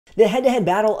The head-to-head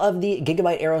battle of the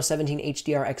Gigabyte Aero 17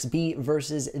 HDR XB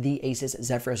versus the Asus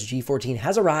Zephyrus G14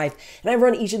 has arrived, and I've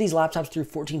run each of these laptops through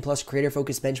 14 plus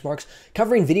creator-focused benchmarks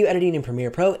covering video editing in Premiere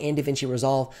Pro and DaVinci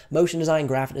Resolve, motion design,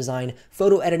 graphic design,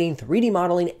 photo editing, 3D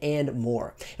modeling, and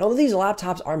more. And although these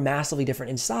laptops are massively different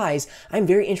in size, I'm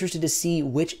very interested to see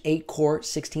which 8-core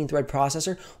 16-thread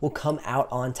processor will come out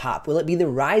on top. Will it be the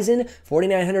Ryzen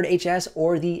 4900HS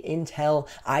or the Intel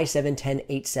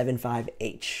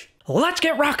i7-10875H? Let's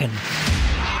get rocking!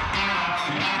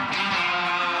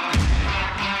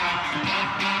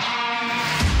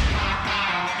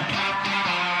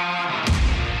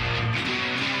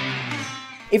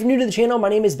 If you're new to the channel, my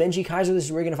name is Benji Kaiser. This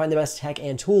is where you're going to find the best tech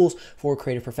and tools for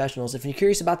creative professionals. If you're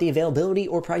curious about the availability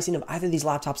or pricing of either of these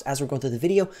laptops as we're going through the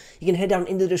video, you can head down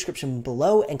into the description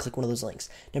below and click one of those links.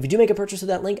 Now, if you do make a purchase of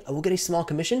that link, I will get a small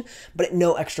commission, but at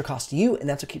no extra cost to you, and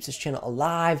that's what keeps this channel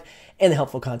alive and the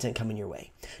helpful content coming your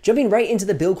way. Jumping right into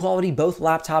the build quality, both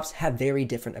laptops have very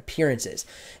different appearances.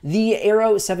 The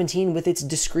Aero 17 with its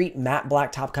discrete matte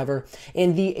black top cover,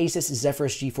 and the Asus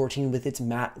Zephyrus G14 with its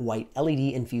matte white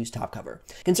LED infused top cover.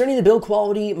 Concerning the build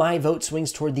quality, my vote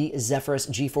swings toward the Zephyrus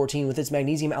G14 with its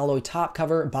magnesium alloy top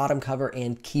cover, bottom cover,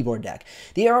 and keyboard deck.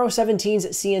 The Aero 17's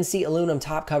CNC aluminum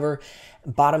top cover,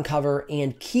 bottom cover,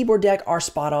 and keyboard deck are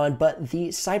spot on, but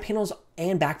the side panels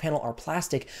and back panel are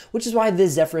plastic, which is why the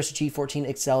Zephyrus G14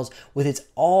 excels with its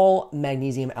all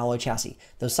magnesium alloy chassis.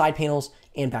 Those side panels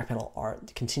and back panel are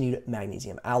continued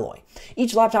magnesium alloy.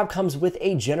 Each laptop comes with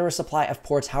a generous supply of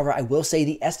ports. However, I will say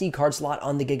the SD card slot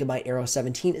on the Gigabyte Aero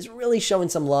 17 is really showing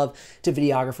some love to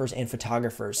videographers and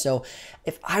photographers. So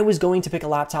if I was going to pick a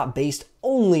laptop based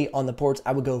only on the ports,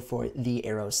 I would go for the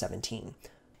Aero 17.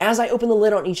 As I open the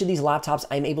lid on each of these laptops,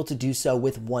 I'm able to do so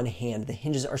with one hand. The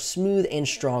hinges are smooth and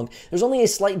strong. There's only a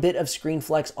slight bit of screen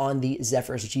flex on the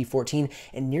Zephyrus G14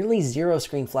 and nearly zero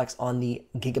screen flex on the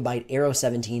Gigabyte Aero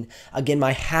 17. Again,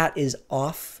 my hat is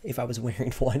off if I was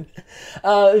wearing one.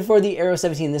 For the Aero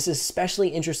 17, this is especially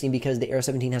interesting because the Aero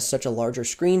 17 has such a larger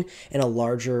screen and a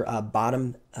larger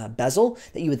bottom bezel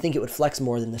that you would think it would flex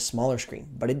more than the smaller screen,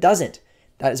 but it doesn't.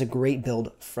 That is a great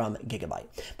build from Gigabyte.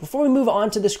 Before we move on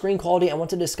to the screen quality, I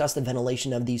want to discuss the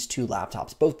ventilation of these two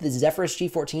laptops. Both the Zephyrus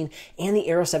G14 and the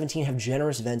Aero 17 have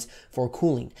generous vents for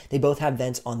cooling. They both have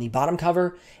vents on the bottom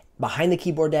cover, behind the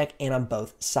keyboard deck, and on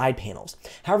both side panels.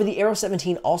 However, the Aero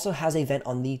 17 also has a vent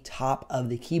on the top of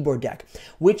the keyboard deck,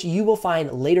 which you will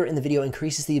find later in the video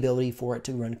increases the ability for it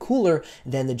to run cooler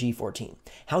than the G14.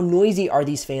 How noisy are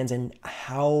these fans and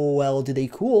how well do they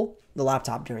cool the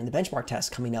laptop during the benchmark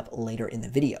test coming up later in the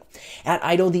video? At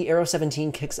idle, the Aero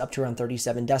 17 kicks up to around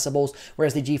 37 decibels,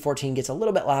 whereas the G14 gets a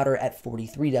little bit louder at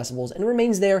 43 decibels and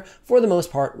remains there for the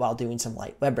most part while doing some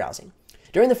light web browsing.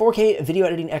 During the 4K video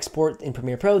editing export in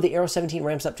Premiere Pro, the Aero 17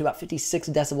 ramps up to about 56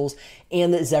 decibels,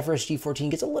 and the Zephyrus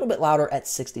G14 gets a little bit louder at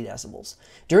 60 decibels.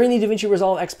 During the DaVinci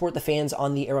Resolve export, the fans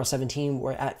on the Aero 17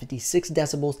 were at 56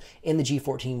 decibels, and the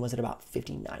G14 was at about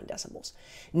 59 decibels.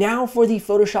 Now for the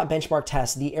Photoshop benchmark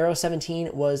test, the Aero 17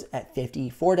 was at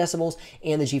 54 decibels,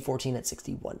 and the G14 at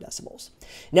 61 decibels.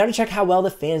 Now to check how well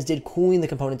the fans did cooling the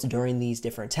components during these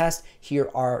different tests, here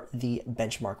are the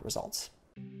benchmark results.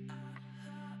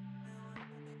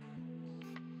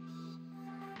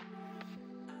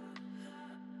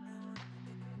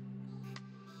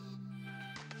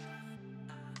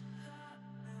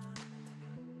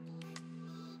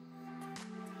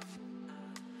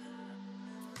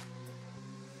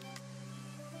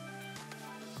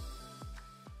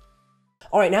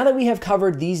 All right, now that we have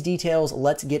covered these details,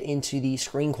 let's get into the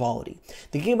screen quality.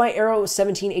 The Gigabyte Aero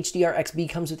 17 HDR XB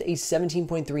comes with a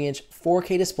 17.3-inch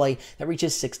 4K display that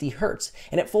reaches 60 Hz,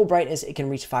 and at full brightness, it can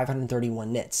reach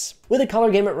 531 nits. With a color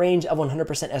gamut range of 100%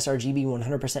 sRGB,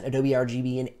 100% Adobe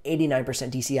RGB, and 89%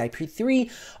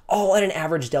 DCI-P3, all at an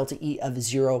average delta E of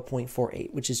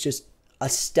 0.48, which is just a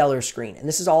stellar screen. And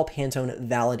this is all Pantone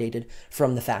validated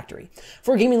from the factory.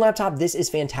 For a gaming laptop, this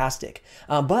is fantastic.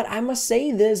 But I must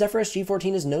say the Zephyrus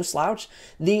G14 is no slouch.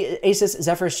 The Asus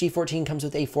Zephyrus G14 comes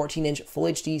with a 14-inch Full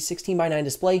HD 16:9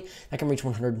 display that can reach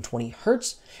 120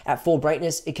 Hz. At full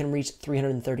brightness, it can reach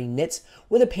 330 nits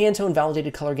with a Pantone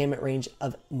validated color gamut range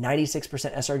of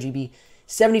 96% sRGB,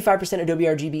 75% Adobe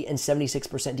RGB, and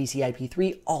 76%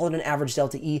 DCI-P3, all at an average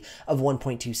delta E of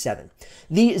 1.27.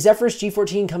 The Zephyrus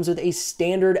G14 comes with a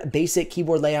standard basic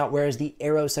keyboard layout, whereas the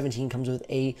Aero 17 comes with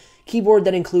a keyboard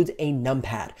that includes a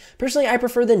numpad. Personally, I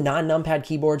prefer the non-numpad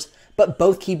keyboards, but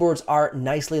both keyboards are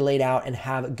nicely laid out and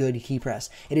have good key press.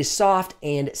 It is soft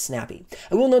and snappy.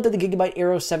 I will note that the Gigabyte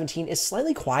Aero 17 is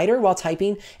slightly quieter while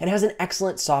typing and has an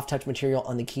excellent soft touch material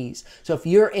on the keys. So if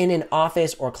you're in an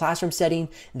office or classroom setting,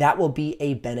 that will be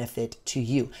a benefit to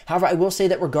you. However, I will say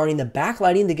that regarding the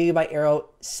backlighting, the Gigabyte Aero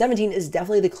 17 is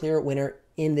definitely the clear winner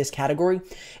in this category.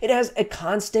 It has a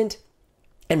constant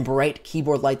and bright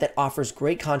keyboard light that offers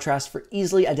great contrast for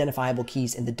easily identifiable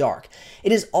keys in the dark.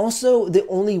 It is also the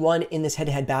only one in this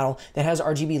head-to-head battle that has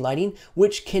RGB lighting,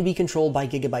 which can be controlled by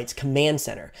Gigabyte's command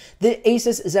center. The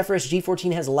Asus Zephyrus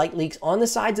G14 has light leaks on the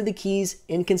sides of the keys,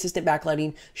 inconsistent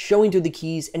backlighting showing through the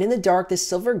keys, and in the dark, this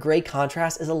silver gray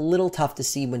contrast is a little tough to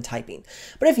see when typing.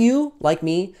 But if you, like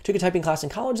me, took a typing class in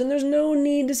college, then there's no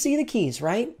need to see the keys,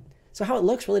 right? So how it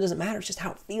looks really doesn't matter, it's just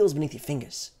how it feels beneath your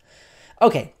fingers.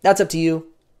 Okay, that's up to you.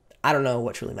 I don't know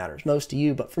what truly matters most to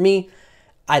you, but for me,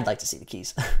 I'd like to see the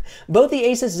keys. Both the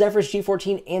Asus Zephyrus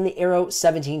G14 and the Aero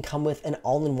 17 come with an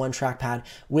all-in-one trackpad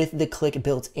with the click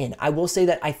built in. I will say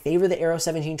that I favor the Aero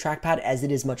 17 trackpad as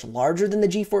it is much larger than the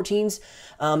G14's.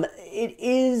 It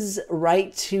is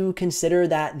right to consider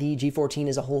that the G14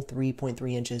 is a whole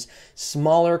 3.3 inches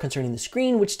smaller concerning the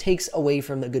screen, which takes away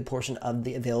from a good portion of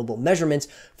the available measurements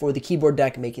for the keyboard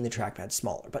deck, making the trackpad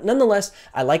smaller. But nonetheless,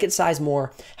 I like its size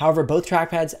more. However, both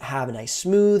trackpads have a nice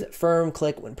smooth, firm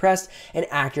click when pressed and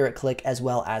accurate click as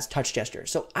well as touch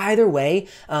gestures. So either way,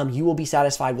 you will be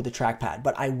satisfied with the trackpad.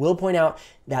 But I will point out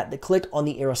that the click on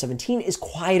the Aero 17 is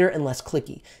quieter and less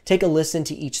clicky. Take a listen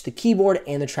to each the keyboard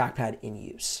and the trackpad in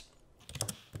use.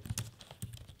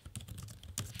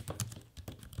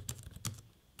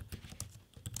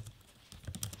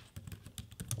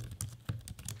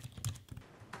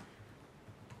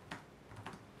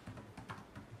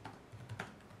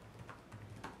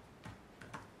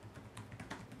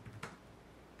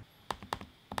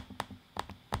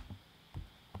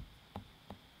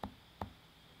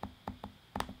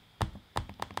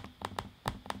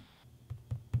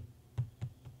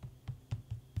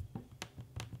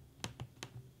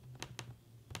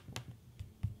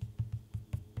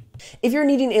 If you're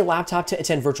needing a laptop to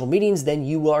attend virtual meetings, then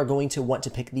you are going to want to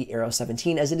pick the Aero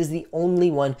 17 as it is the only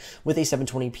one with a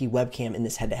 720p webcam in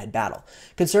this head-to-head battle.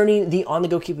 Concerning the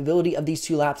on-the-go capability of these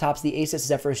two laptops, the Asus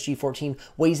Zephyrus G14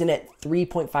 weighs in at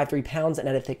 3.53 pounds and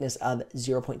at a thickness of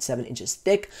 0.7 inches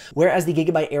thick, whereas the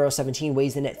Gigabyte Aero 17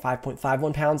 weighs in at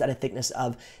 5.51 pounds at a thickness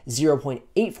of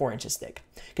 0.84 inches thick.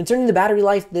 Concerning the battery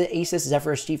life, the Asus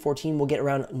Zephyrus G14 will get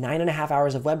around 9.5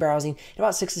 hours of web browsing and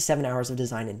about 6 to 7 hours of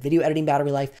design and video editing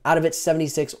battery life out of its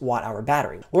 76 watt-hour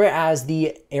battery, whereas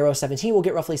the Aero 17 will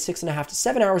get roughly 6.5 to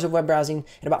 7 hours of web browsing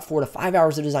and about 4 to 5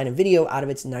 hours of design and video out of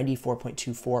its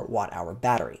 94.24 watt-hour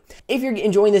battery. If you're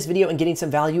enjoying this video and getting some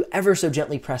value, ever so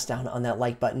gently press down on that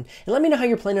like button and let me know how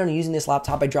you're planning on using this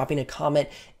laptop by dropping a comment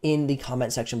in the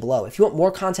comment section below. If you want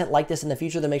more content like this in the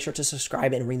future, then make sure to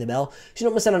subscribe and ring the bell so you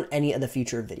don't miss out on any of the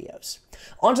future videos.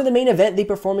 On to the main event, the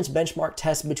performance benchmark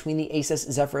test between the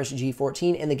Asus Zephyrus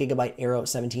G14 and the Gigabyte Aero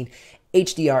 17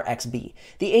 HDR XB.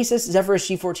 The Asus Zephyrus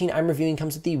G14 I'm reviewing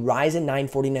comes with the Ryzen 9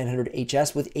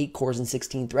 4900HS with 8 cores and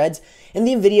 16 threads, and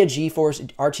the NVIDIA GeForce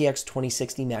RTX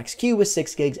 2060 Max-Q with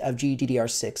 6 gigs of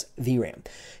GDDR6 VRAM,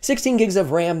 16 gigs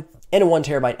of RAM, and a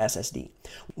 1TB SSD.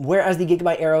 Whereas the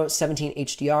Gigabyte Aero 17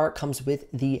 HDR comes with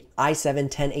the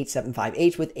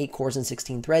i7-10875H with 8 cores and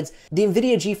 16 threads, the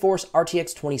NVIDIA GeForce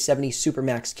RTX 2070 Super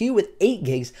Max-Q with 8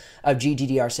 gigs of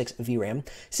GDDR6 VRAM,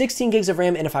 16 gigs of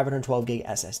RAM, and a 512 gig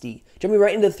SSD. Jumping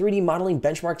right into the 3D modeling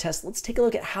benchmark test, let's take a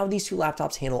look at how these two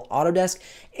laptops handle Autodesk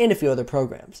and a few other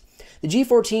programs. The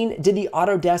G14 did the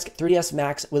Autodesk 3ds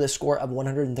Max with a score of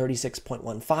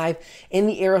 136.15, and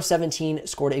the Aero 17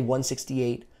 scored a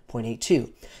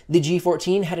 168.82. The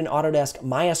G14 had an Autodesk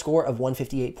Maya score of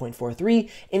 158.43,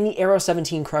 and the Aero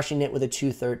 17 crushing it with a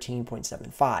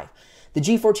 213.75. The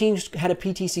G14 had a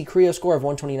PTC Creo score of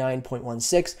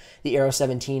 129.16, the Aero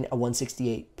 17 a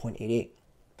 168.88.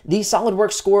 The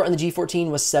SolidWorks score on the G14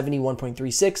 was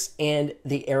 71.36 and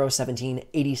the Aero 17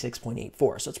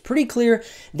 86.84. So it's pretty clear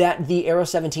that the Aero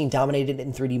 17 dominated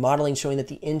in 3D modeling, showing that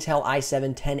the Intel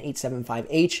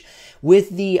i7-10875H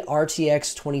with the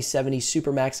RTX 2070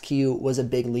 Super Max-Q was a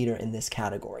big leader in this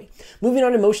category. Moving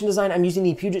on to motion design, I'm using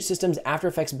the Puget Systems After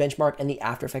Effects benchmark and the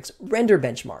After Effects render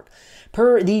benchmark.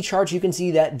 Per the charts, you can see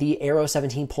that the Aero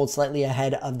 17 pulled slightly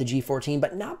ahead of the G14,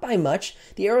 but not by much.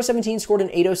 The Aero 17 scored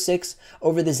an 806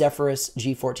 over the Zephyrus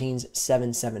G14's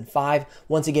 775.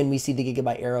 Once again, we see the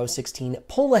Gigabyte Aero 16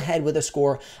 pull ahead with a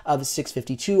score of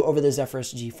 652 over the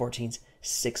Zephyrus G14's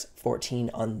 614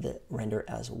 on the render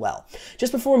as well.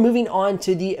 Just before moving on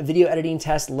to the video editing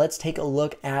test, let's take a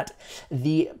look at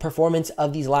the performance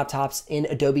of these laptops in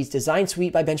Adobe's design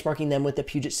suite by benchmarking them with the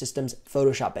Puget Systems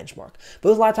Photoshop benchmark.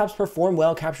 Both laptops perform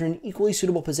well, capturing an equally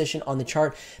suitable position on the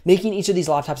chart, making each of these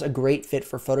laptops a great fit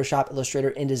for Photoshop, Illustrator,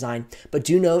 and InDesign. But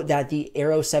do note that the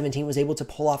Aero 17 was able to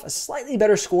pull off a slightly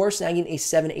better score, snagging a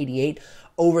 788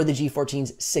 over the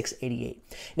G14's 688.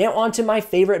 Now on to my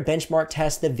favorite benchmark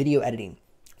test, the video editing.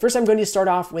 First, I'm going to start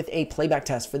off with a playback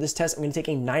test. For this test, I'm going to take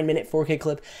a 9-minute 4K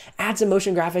clip, add some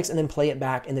motion graphics, and then play it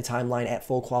back in the timeline at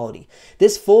full quality.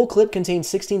 This full clip contains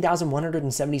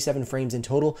 16,177 frames in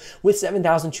total, with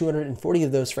 7,240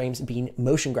 of those frames being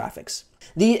motion graphics.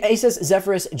 The Asus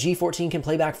Zephyrus G14 can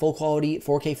play back full quality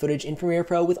 4K footage in Premiere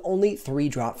Pro with only 3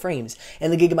 drop frames,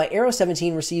 and the Gigabyte Aero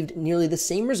 17 received nearly the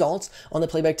same results on the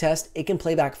playback test. It can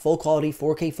play back full quality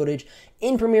 4K footage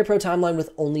in Premiere Pro timeline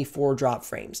with only 4 drop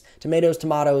frames.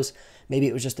 Tomatoes, maybe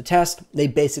it was just a test, they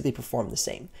basically perform the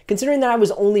same. Considering that I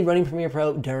was only running Premiere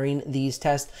Pro during these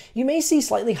tests, you may see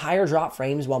slightly higher drop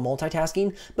frames while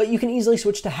multitasking, but you can easily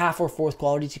switch to half or fourth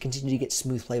quality to continue to get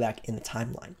smooth playback in the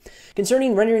timeline.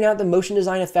 Concerning rendering out the motion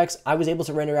design effects, I was able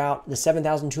to render out the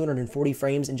 7,240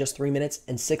 frames in just 3 minutes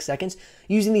and 6 seconds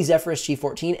using the Zephyrus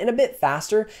G14, and a bit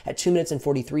faster at 2 minutes and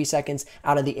 43 seconds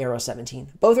out of the Aero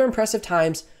 17. Both are impressive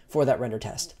times for that render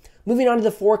test. Moving on to the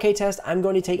 4K test, I'm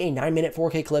going to take a 9-minute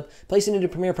 4K clip, place it into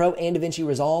Premiere Pro and DaVinci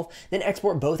Resolve, then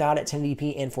export both out at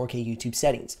 1080p and 4K YouTube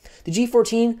settings. The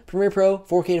G14 Premiere Pro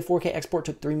 4K to 4K export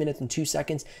took 3 minutes and 2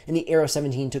 seconds, and the Aero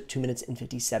 17 took 2 minutes and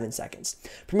 57 seconds.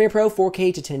 Premiere Pro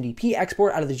 4K to 1080p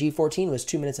export out of the G14 was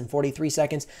 2 minutes and 43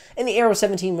 seconds, and the Aero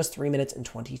 17 was 3 minutes and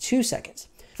 22 seconds.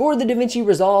 For the DaVinci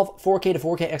Resolve 4K to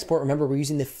 4K export, remember we're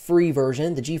using the free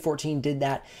version. The G14 did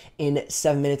that in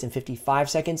 7 minutes and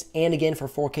 55 seconds. And again, for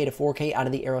 4K to 4K out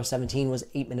of the Aero 17 was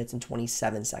 8 minutes and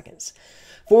 27 seconds.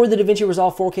 For the DaVinci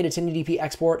Resolve 4K to 1080p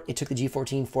export, it took the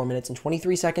G14 4 minutes and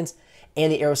 23 seconds,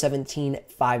 and the Aero 17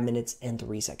 5 minutes and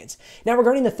 3 seconds. Now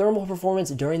regarding the thermal performance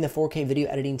during the 4K video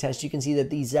editing test, you can see that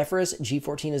the Zephyrus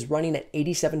G14 is running at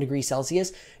 87 degrees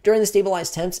Celsius during the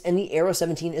stabilized temps, and the Aero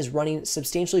 17 is running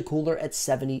substantially cooler at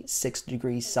 76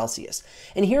 degrees Celsius.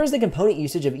 And here is the component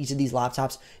usage of each of these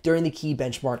laptops during the key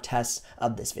benchmark tests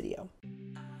of this video.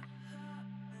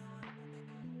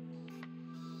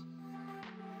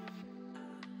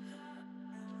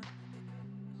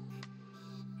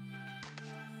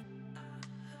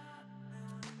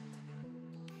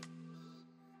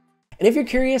 And if you're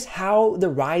curious how the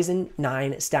Ryzen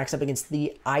 9 stacks up against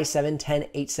the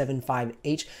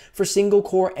i7-10875H for single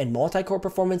core and multi-core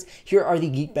performance, here are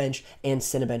the Geekbench and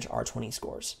Cinebench R20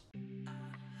 scores.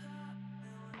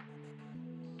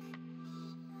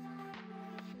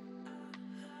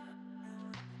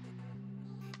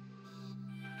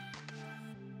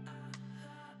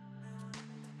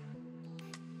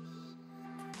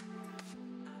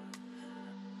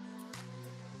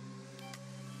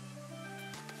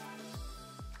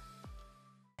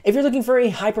 If you're looking for a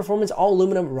high-performance,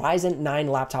 all-aluminum Ryzen 9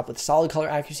 laptop with solid color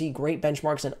accuracy, great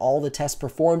benchmarks and all the tests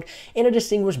performed, and a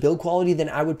distinguished build quality, then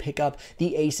I would pick up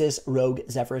the Asus ROG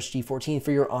Zephyrus G14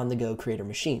 for your on-the-go creator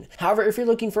machine. However, if you're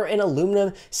looking for an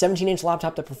aluminum 17-inch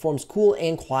laptop that performs cool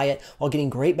and quiet while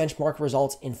getting great benchmark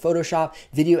results in Photoshop,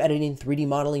 video editing, 3D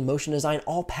modeling, motion design,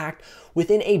 all packed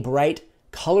within a bright,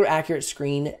 color-accurate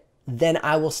screen, then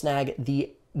I will snag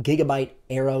the Gigabyte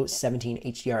Aero 17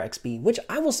 HDR XB, which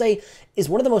I will say is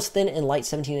one of the most thin and light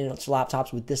 17-inch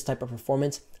laptops with this type of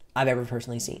performance I've ever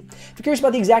personally seen. If you're curious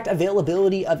about the exact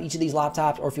availability of each of these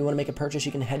laptops, or if you want to make a purchase,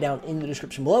 you can head down in the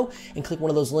description below and click one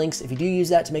of those links. If you do use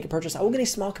that to make a purchase, I will get a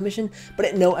small commission, but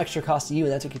at no extra cost to you,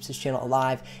 and that's what keeps this channel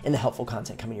alive and the helpful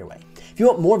content coming your way. If you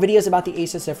want more videos about the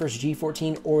Asus Zephyrus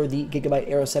G14 or the Gigabyte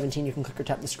Aero 17, you can click or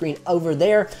tap the screen over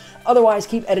there. Otherwise,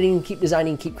 keep editing, keep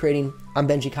designing, keep creating. I'm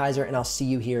Benji Kaiser, and I'll see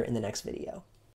you here in the next video.